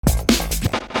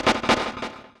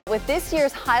With this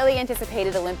year's highly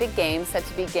anticipated Olympic Games set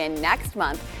to begin next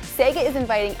month, Sega is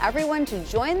inviting everyone to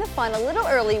join the fun a little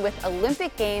early with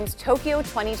Olympic Games Tokyo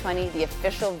 2020, the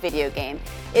official video game.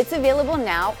 It's available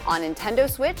now on Nintendo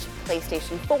Switch,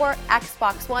 PlayStation 4,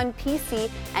 Xbox One,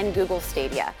 PC, and Google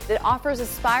Stadia. It offers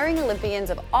aspiring Olympians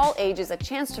of all ages a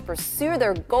chance to pursue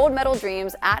their gold medal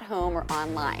dreams at home or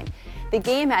online. The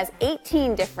game has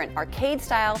 18 different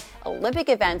arcade-style Olympic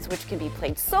events which can be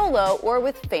played solo or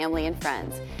with family and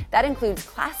friends. That includes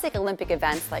classic Olympic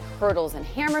events like hurdles and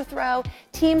hammer throw,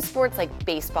 team sports like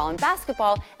baseball and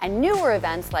basketball, and newer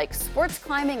events like sports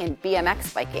climbing and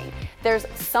BMX biking. There's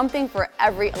something for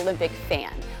every Olympic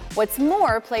fan. What's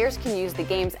more, players can use the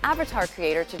game's avatar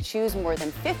creator to choose more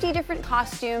than 50 different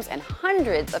costumes and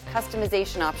hundreds of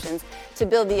customization options to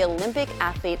build the Olympic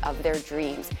athlete of their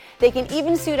dreams. They can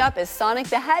even suit up as Sonic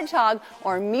the Hedgehog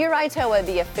or Mirai Toa,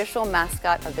 the official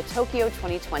mascot of the Tokyo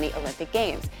 2020 Olympic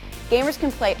Games. Gamers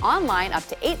can play online up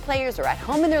to 8 players or at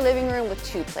home in their living room with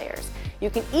 2 players. You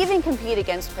can even compete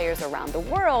against players around the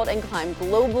world and climb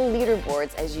global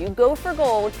leaderboards as you go for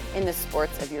gold in the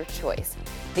sports of your choice.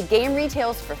 The game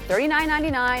retails for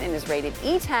 $39.99 and is rated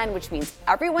E10, which means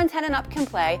everyone 10 and up can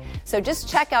play. So just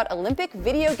check out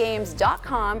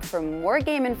olympicvideogames.com for more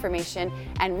game information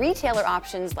and retailer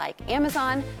options like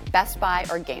Amazon, Best Buy,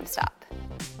 or GameStop.